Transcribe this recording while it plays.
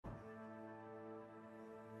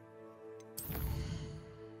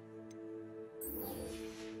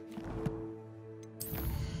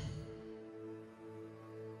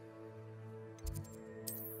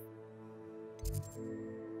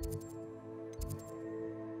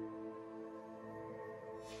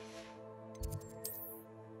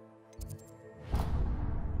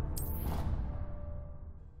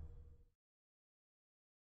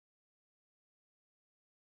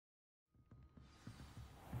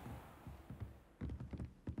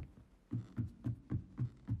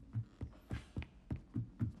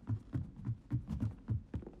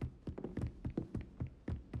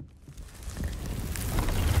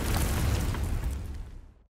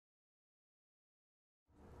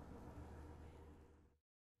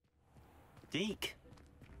Deke.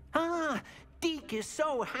 Ah, Deke is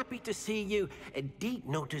so happy to see you. Deke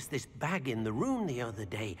noticed this bag in the room the other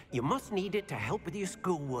day. You must need it to help with your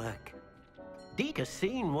schoolwork. Deke has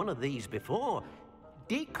seen one of these before.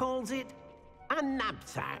 Deke calls it a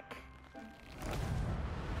knapsack.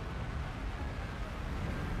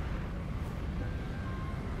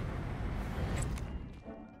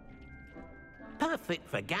 Perfect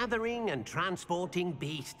for gathering and transporting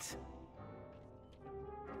beasts.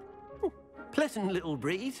 Pleasant little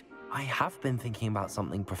breeze. I have been thinking about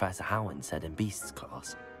something Professor Howard said in Beasts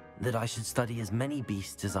class, that I should study as many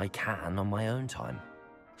beasts as I can on my own time.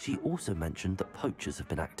 She also mentioned that poachers have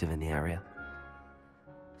been active in the area.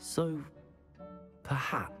 So,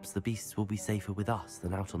 perhaps the beasts will be safer with us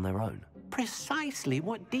than out on their own. Precisely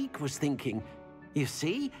what Deke was thinking. You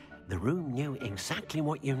see, the room knew exactly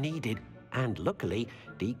what you needed, and luckily,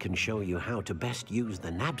 Deke can show you how to best use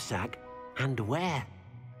the knapsack and where.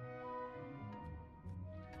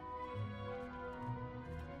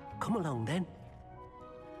 Come along, then.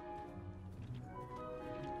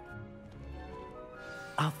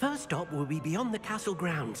 Our first stop will be beyond the castle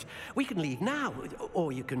grounds. We can leave now,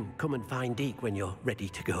 or you can come and find Deke when you're ready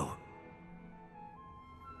to go.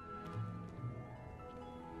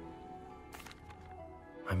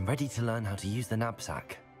 I'm ready to learn how to use the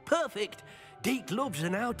knapsack. Perfect! Deke loves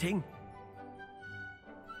an outing.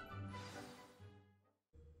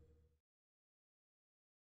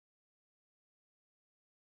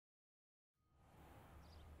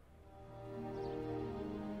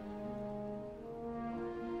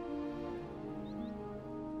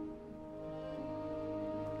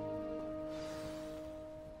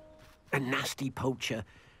 A nasty poacher.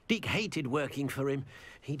 Deke hated working for him.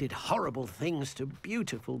 He did horrible things to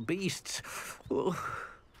beautiful beasts. Oh.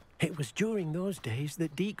 It was during those days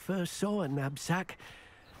that Deke first saw a knapsack.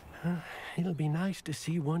 It'll be nice to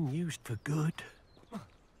see one used for good.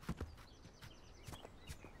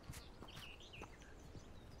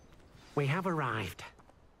 We have arrived.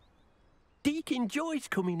 Deke enjoys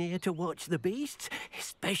coming here to watch the beasts,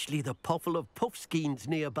 especially the potful of puffskeins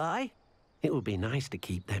nearby. It will be nice to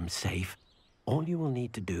keep them safe. All you will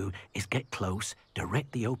need to do is get close,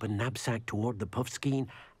 direct the open knapsack toward the puffskein,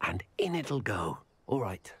 and in it'll go. All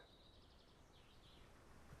right.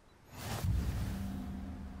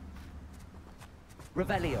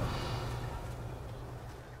 Revelio.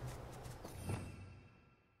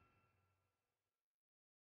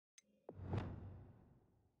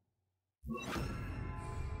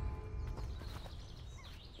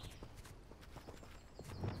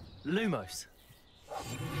 Lumos.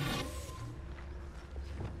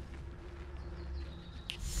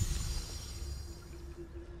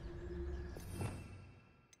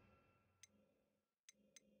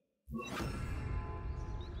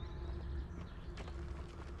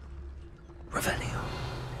 Revelio.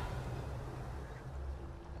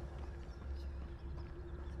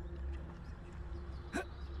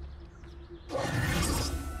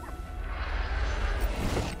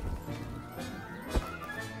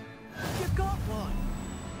 You got one!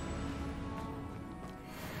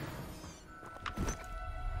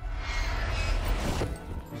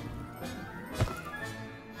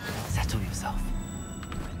 Settle yourself.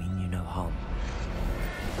 I mean you no harm.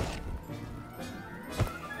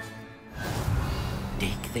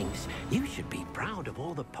 Deke thinks you should be proud of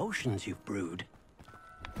all the potions you've brewed.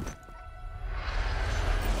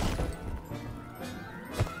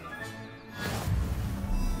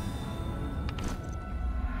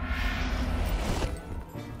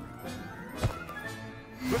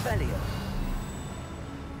 Revelio.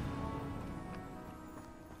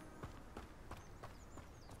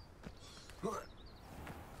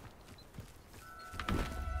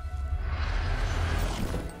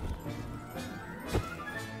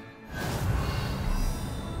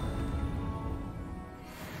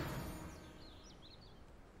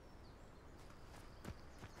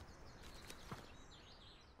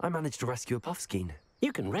 I managed to rescue a puffskein.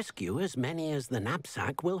 You can rescue as many as the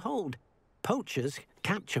knapsack will hold. Poachers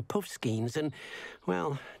capture puffskeins and,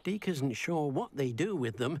 well, Deke isn't sure what they do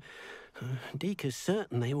with them. Deke is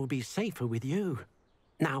certain they will be safer with you.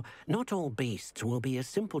 Now, not all beasts will be as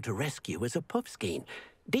simple to rescue as a puffskein.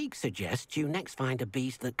 Deke suggests you next find a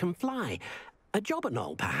beast that can fly. A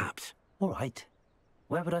jobberknoll, perhaps. All right.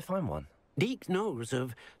 Where would I find one? Deke knows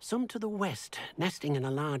of some to the west, nesting in a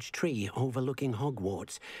large tree overlooking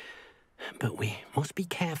Hogwarts. But we must be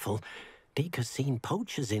careful. Deke has seen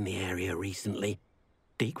poachers in the area recently.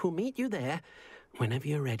 Deke will meet you there whenever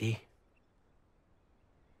you're ready.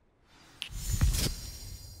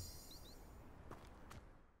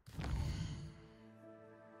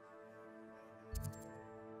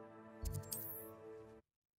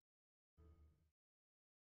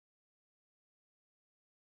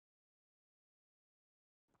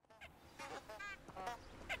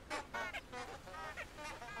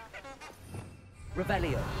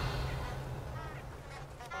 Revelio.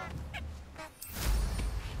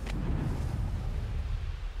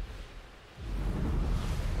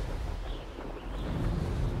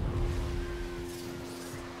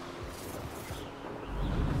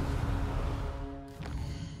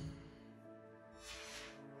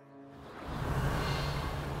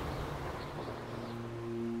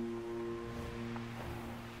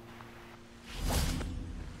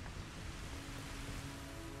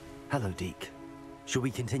 Hello, Deke. Shall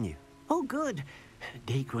we continue? Oh, good.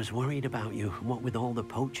 Deke was worried about you, what with all the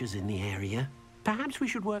poachers in the area. Perhaps we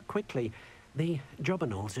should work quickly. The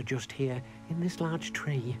jobberknolls are just here, in this large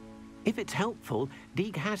tree. If it's helpful,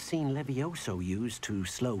 Deke has seen Levioso used to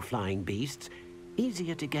slow flying beasts.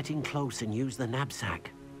 Easier to get in close and use the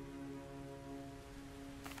knapsack.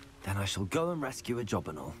 Then I shall go and rescue a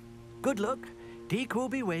jobberknoll. Good luck. Deke will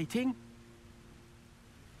be waiting.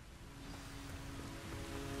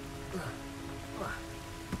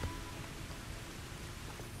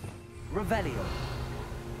 Revelio.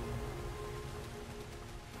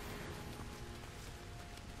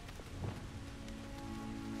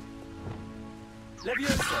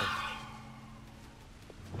 Levioso.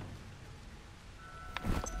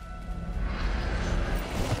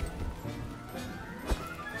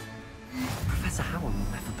 Professor Howard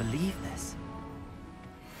will never believe this.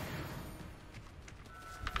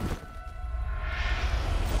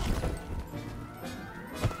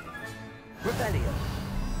 Revelio.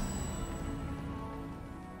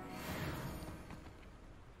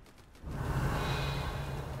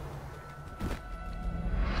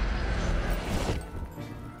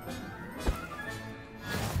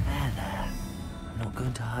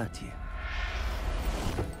 Going to hurt you.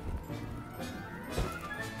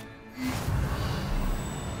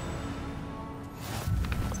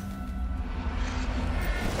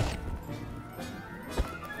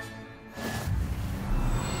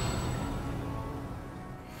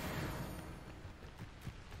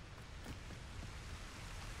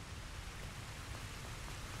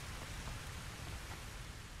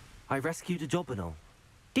 I rescued a jobberknoll.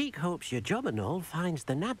 Deke hopes your jobberknoll finds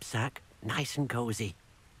the knapsack nice and cozy.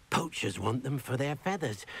 Poachers want them for their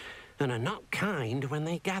feathers, and are not kind when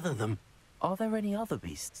they gather them. Are there any other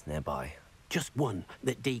beasts nearby? Just one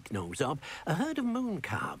that Deke knows of, a herd of moon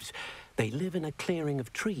calves. They live in a clearing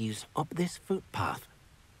of trees up this footpath.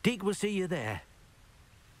 Deke will see you there.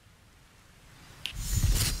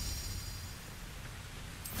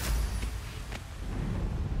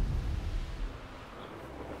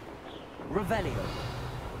 Revelio.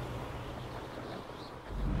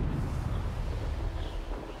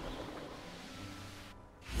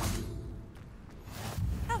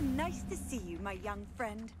 Nice to see you, my young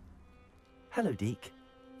friend. Hello, Deke.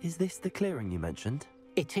 Is this the clearing you mentioned?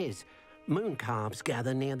 It is. Moon calves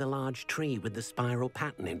gather near the large tree with the spiral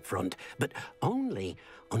pattern in front, but only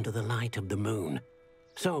under the light of the moon.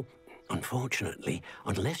 So, unfortunately,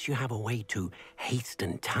 unless you have a way to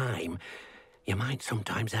hasten time, you might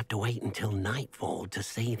sometimes have to wait until nightfall to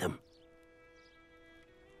see them.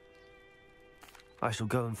 I shall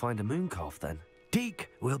go and find a moon calf then. Deke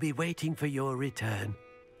will be waiting for your return.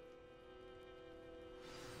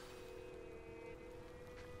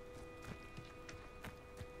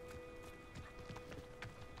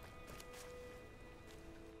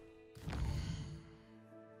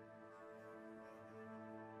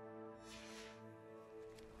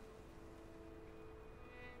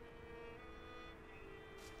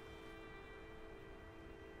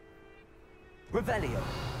 Revelio.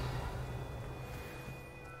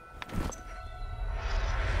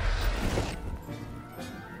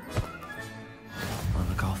 I'll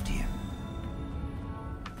look after you.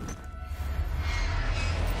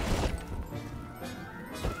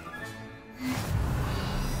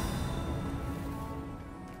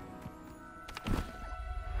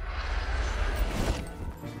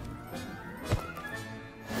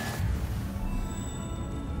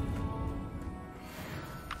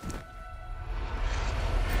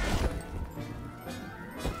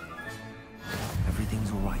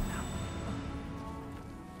 Everything's all right now.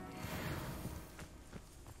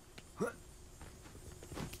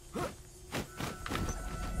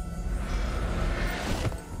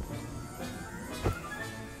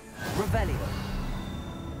 Revelio.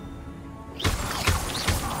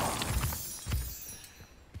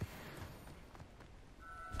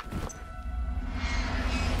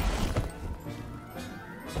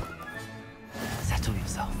 Settle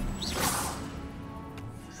yourself.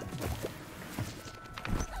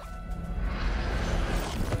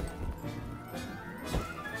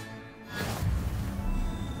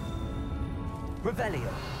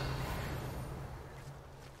 Revelio.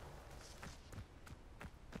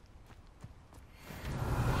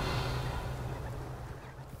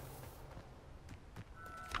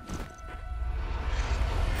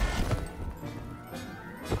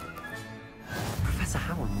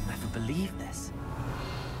 ever believe this.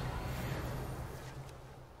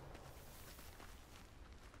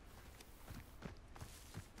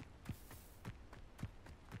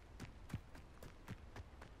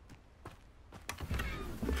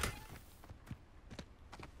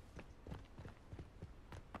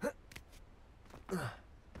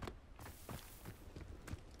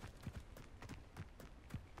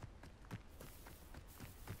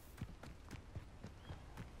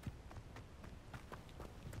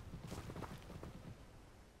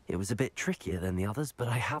 It was a bit trickier than the others, but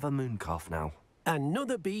I have a mooncalf now.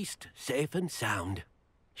 Another beast, safe and sound.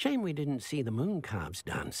 Shame we didn't see the mooncalves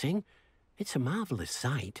dancing. It's a marvellous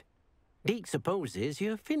sight. Deke supposes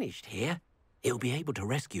you're finished here. He'll be able to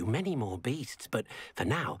rescue many more beasts, but for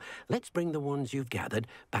now, let's bring the ones you've gathered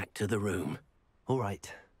back to the room. All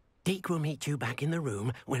right. Deke will meet you back in the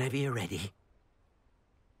room whenever you're ready.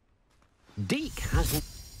 Deke hasn't...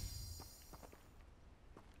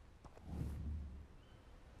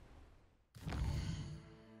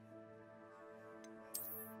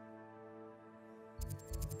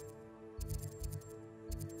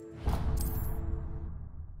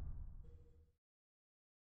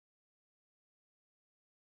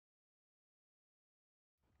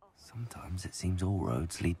 Sometimes it seems all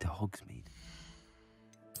roads lead to Hogsmeade.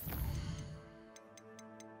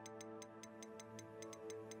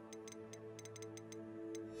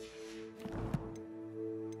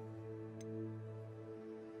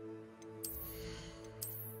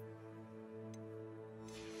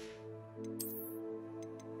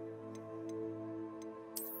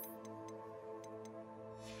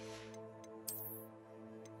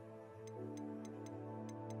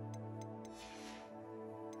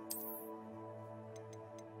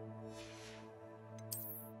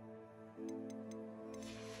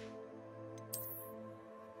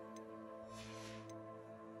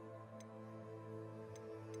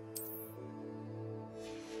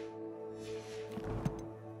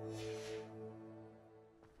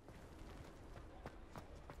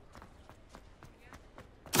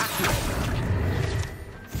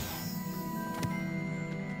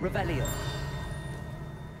 Revelio.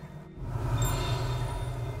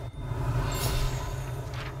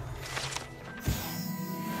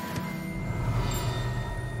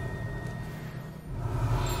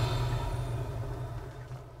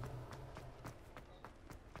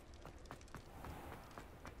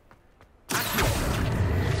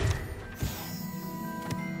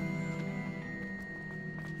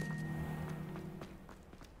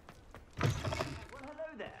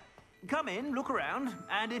 Come in, look around,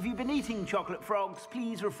 and if you've been eating chocolate frogs,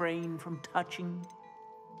 please refrain from touching.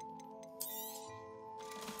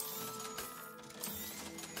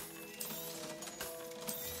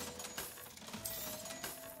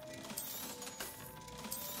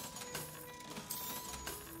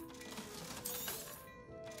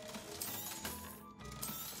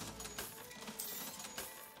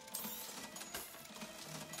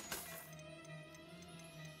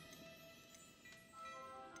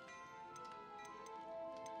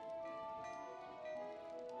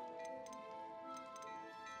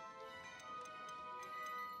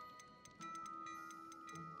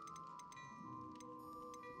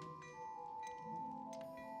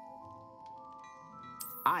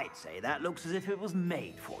 I'd say that looks as if it was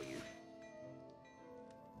made for you.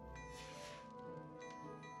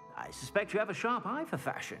 I suspect you have a sharp eye for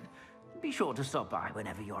fashion. Be sure to stop by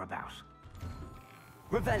whenever you're about.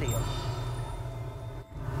 Revelio.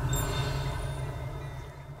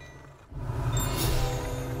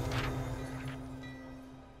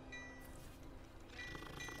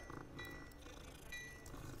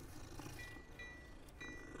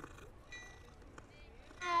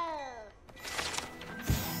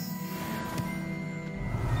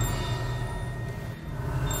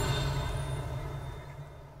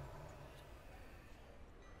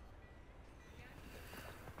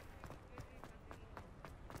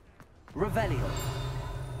 Revelio.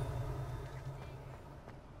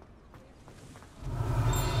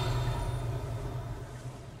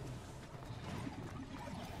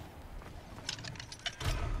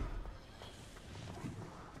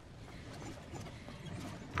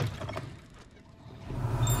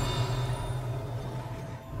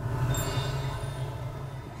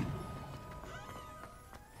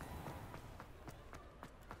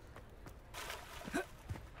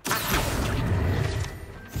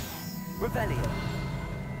 Revelio.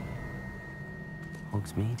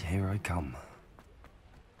 Hogsmeade, here I come.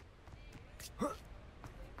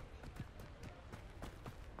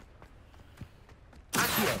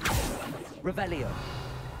 Accio. Revelio.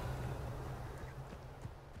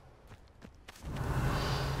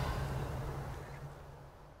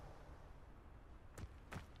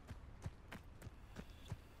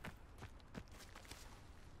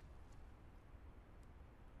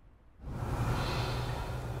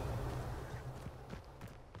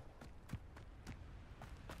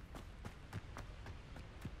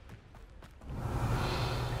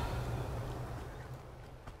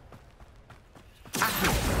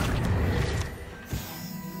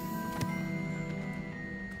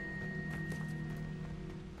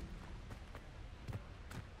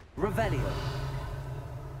 Revelio.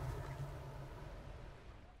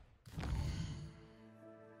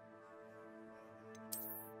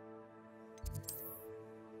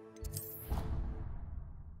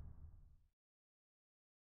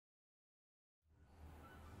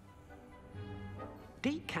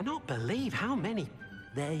 Deke cannot believe how many...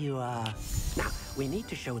 There you are. Now, we need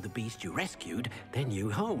to show the beast you rescued their new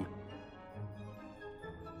home.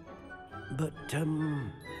 But,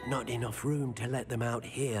 not enough room to let them out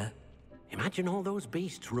here. Imagine all those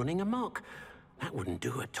beasts running amok. That wouldn't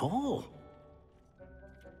do at all.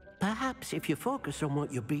 Perhaps if you focus on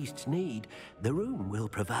what your beasts need, the room will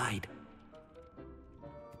provide.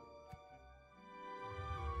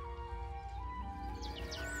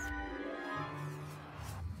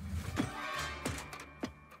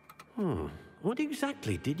 What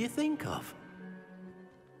exactly did you think of?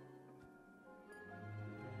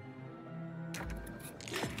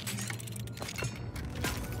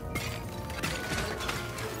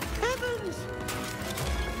 Heavens!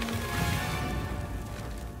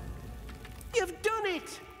 You've done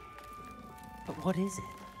it! But what is it?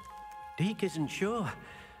 Deke isn't sure.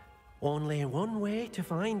 Only one way to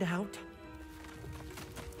find out.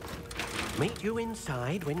 Meet you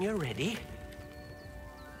inside when you're ready.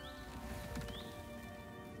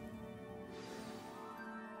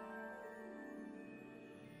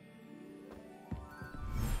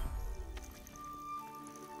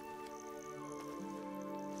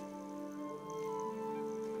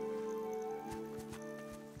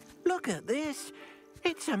 Look at this.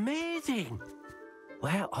 It's amazing.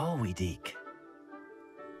 Where are we, Deke?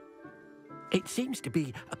 It seems to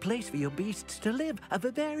be a place for your beasts to live, a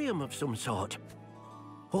vivarium of some sort.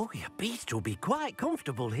 Oh, your beasts will be quite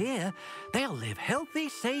comfortable here. They'll live healthy,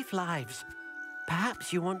 safe lives.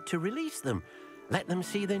 Perhaps you want to release them, let them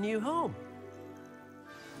see their new home.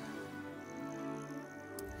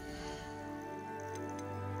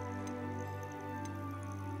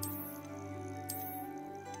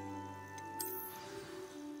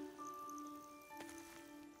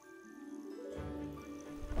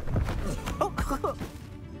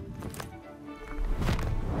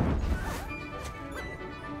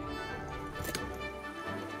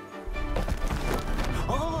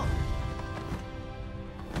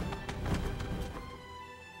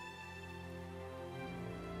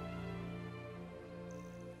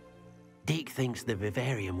 Deke thinks the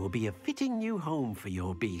vivarium will be a fitting new home for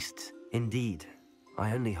your beasts. Indeed.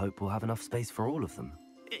 I only hope we'll have enough space for all of them.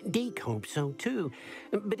 Deke hopes so too.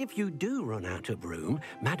 But if you do run out of room,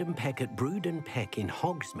 Madam Peck at Brood and Peck in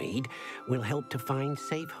Hogsmeade will help to find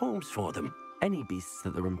safe homes for them. Any beasts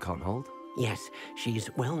that the room can't hold? Yes, she's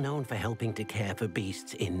well known for helping to care for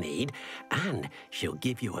beasts in need, and she'll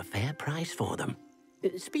give you a fair price for them.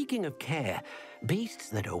 Speaking of care, beasts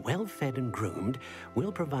that are well fed and groomed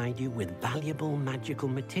will provide you with valuable magical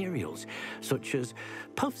materials, such as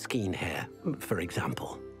puffskein hair, for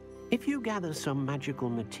example. If you gather some magical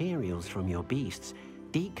materials from your beasts,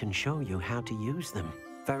 Deke can show you how to use them.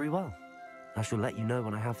 Very well. I shall let you know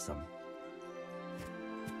when I have some.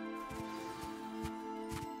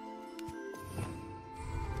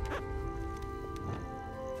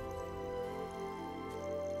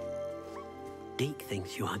 Deke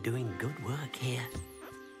thinks you are doing good work here.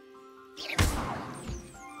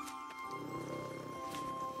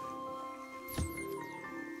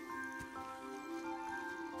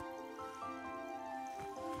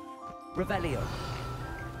 Revelio.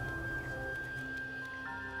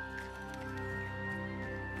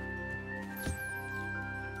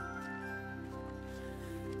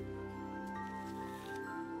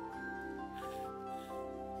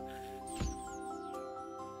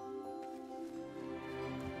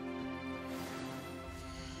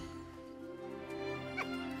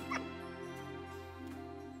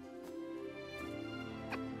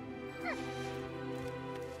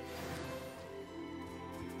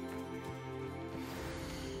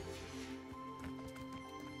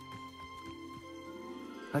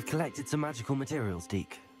 I've collected some magical materials,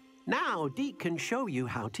 Deke. Now Deke can show you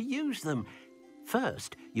how to use them.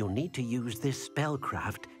 First, you'll need to use this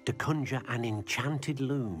spellcraft to conjure an enchanted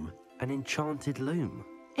loom. An enchanted loom?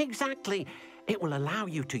 Exactly. It will allow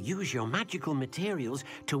you to use your magical materials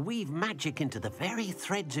to weave magic into the very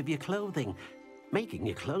threads of your clothing, making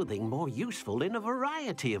your clothing more useful in a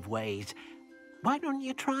variety of ways. Why don't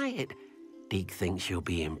you try it? Deke thinks you'll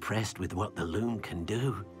be impressed with what the loom can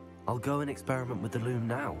do. I'll go and experiment with the loom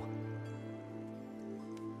now.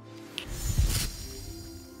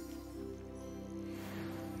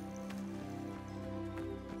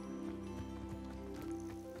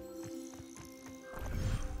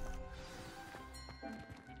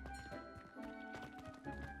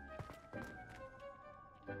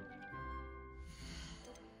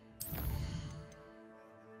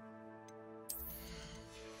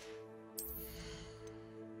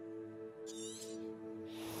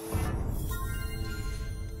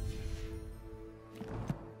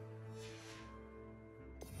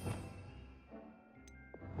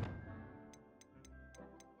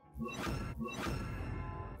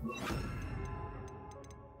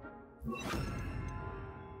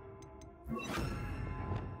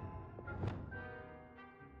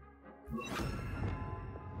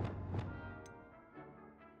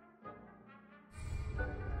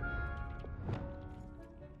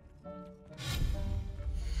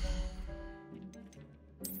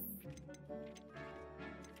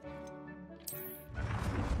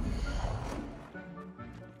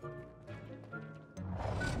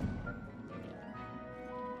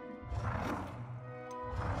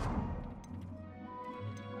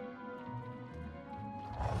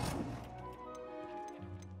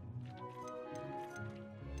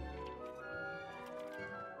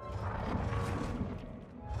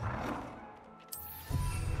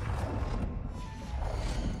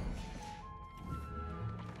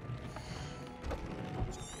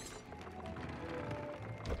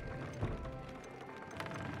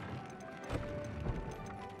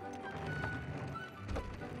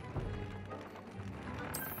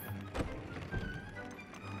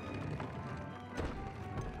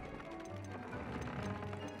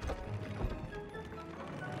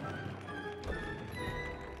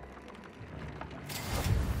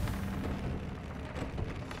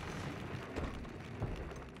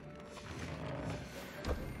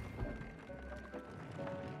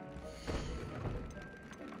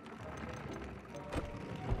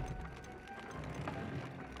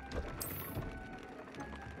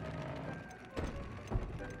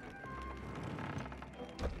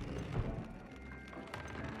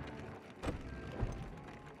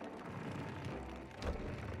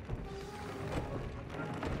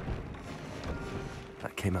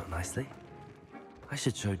 That came out nicely. I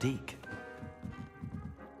should show Deke.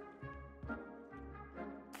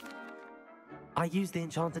 I used the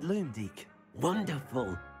enchanted loom, Deke.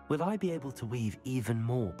 Wonderful. Will I be able to weave even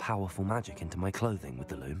more powerful magic into my clothing with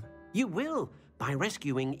the loom? You will, by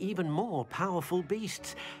rescuing even more powerful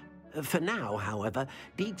beasts. For now, however,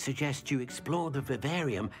 Deke suggests you explore the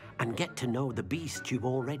vivarium and get to know the beasts you've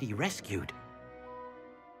already rescued.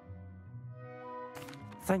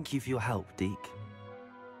 Thank you for your help, Deke.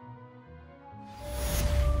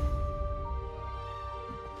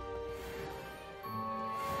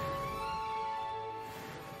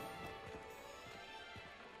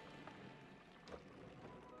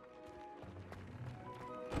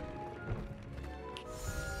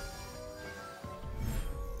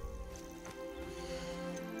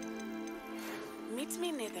 Meet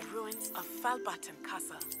me near the ruins of Falbaton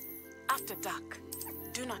Castle. After dark.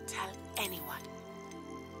 Do not tell anyone.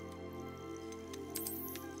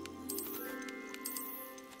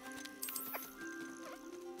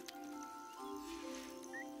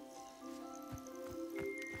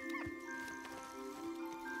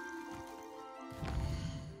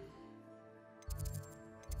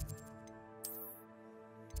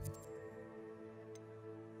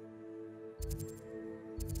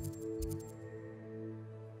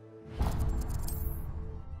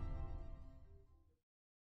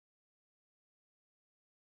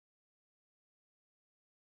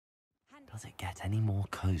 Does it get any more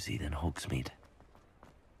cozy than Hogsmeade?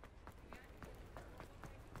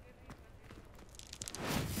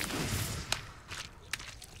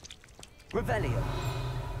 Revelio.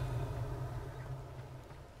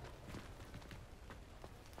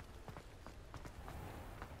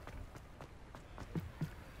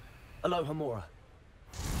 Alohomora.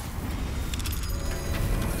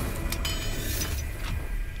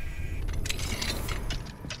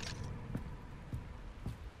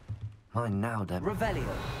 Mine now, Deb. Revelio.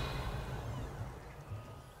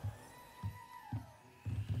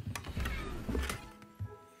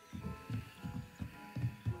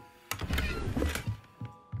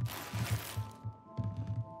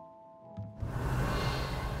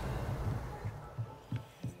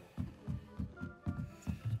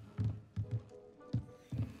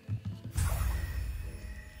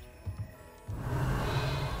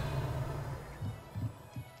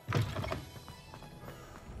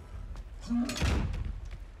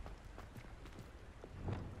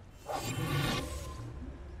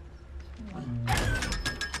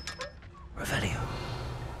 Revelio.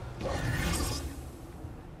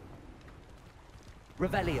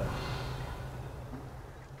 Revelio.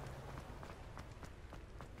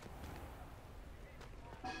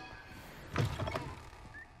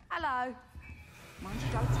 Hello. Mind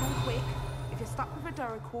you don't turn quick. If you're stuck with a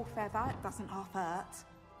Duracell feather, it doesn't half hurt.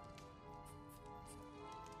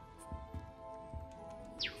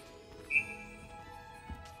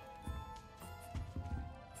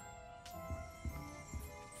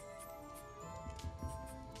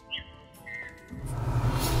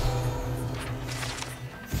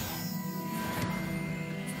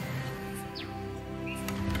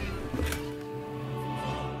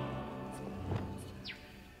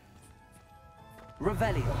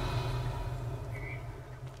 Revelio.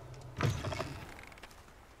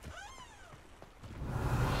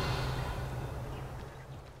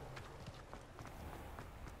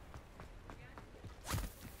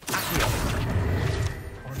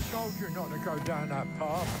 you not to go down that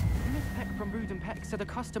path. Miss Peck from Brood and Peck said a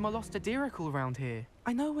customer lost a deeracle around here.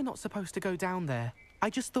 I know we're not supposed to go down there. I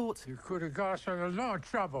just thought... You could have got us in a lot of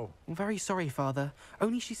trouble. I'm very sorry, Father.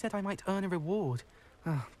 Only she said I might earn a reward.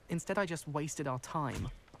 Instead, I just wasted our time.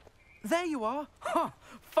 There you are! Ha!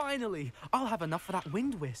 Finally! I'll have enough for that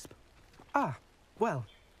wind wisp. Ah, well,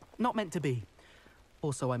 not meant to be.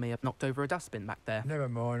 Also, I may have knocked over a dustbin back there. Never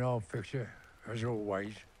mind, I'll fix it, as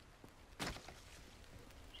always.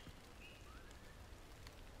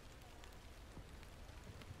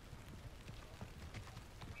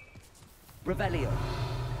 Revelio.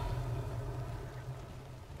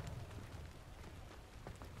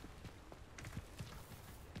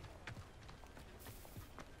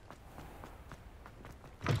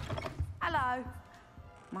 Hello.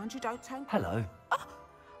 Mind you don't turn... Hello.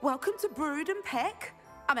 Welcome to Brood and Peck.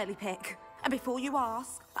 I'm Ellie Peck. And before you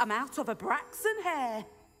ask, I'm out of a Braxton hair.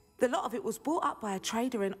 The lot of it was bought up by a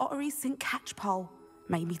trader in Ottery St. Catchpole.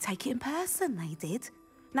 Made me take it in person, they did.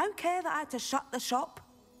 No care that I had to shut the shop.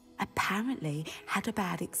 Apparently had a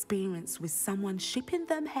bad experience with someone shipping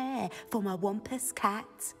them hair from a Wampus cat.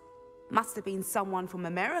 Must have been someone from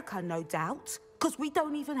America, no doubt, because we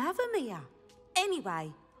don't even have them here.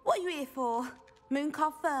 Anyway, what are you here for?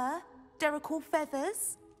 Mooncar fur? Deeracle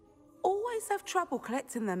feathers? Always have trouble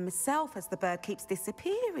collecting them myself as the bird keeps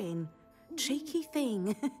disappearing. Cheeky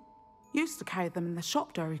thing. Used to carry them in the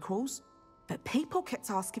shop, Deeracles. But people kept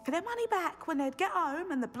asking for their money back when they'd get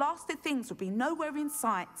home and the blasted things would be nowhere in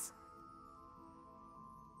sight.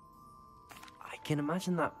 I can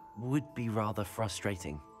imagine that would be rather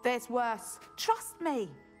frustrating. There's worse. Trust me.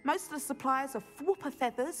 Most of the suppliers of whooper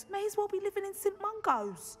feathers may as well be living in St.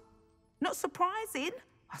 Mungo's. Not surprising,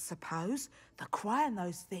 I suppose, the cry on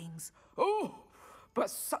those things. Oh, but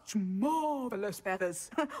such marvellous feathers.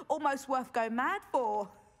 Almost worth going mad for.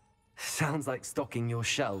 Sounds like stocking your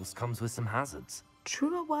shelves comes with some hazards.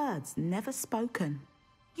 Truer words never spoken.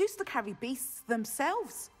 Used to carry beasts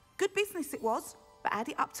themselves. Good business it was, but had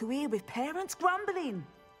it up to here with parents grumbling.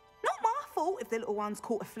 Not my fault if the little ones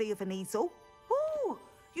caught a flea of an easel. Ooh,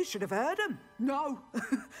 you should have heard them. No,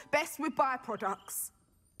 best with byproducts.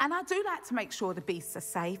 And I do like to make sure the beasts are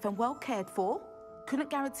safe and well cared for. Couldn't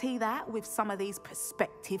guarantee that with some of these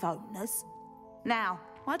prospective owners. Now,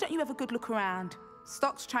 why don't you have a good look around?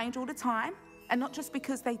 Stocks change all the time, and not just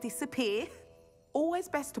because they disappear. Always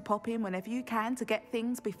best to pop in whenever you can to get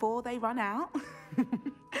things before they run out.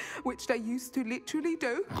 Which they used to literally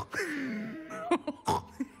do.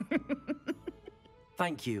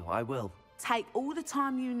 Thank you, I will. Take all the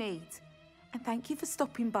time you need. And thank you for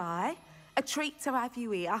stopping by. A treat to have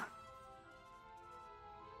you here.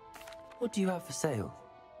 What do you have for sale?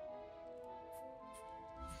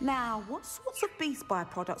 Now, what sorts of beast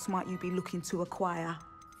byproducts might you be looking to acquire?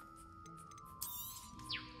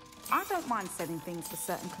 I don't mind selling things for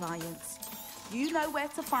certain clients. You know where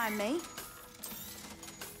to find me.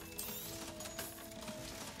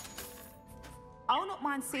 I'll not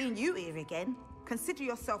mind seeing you here again. Consider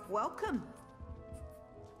yourself welcome.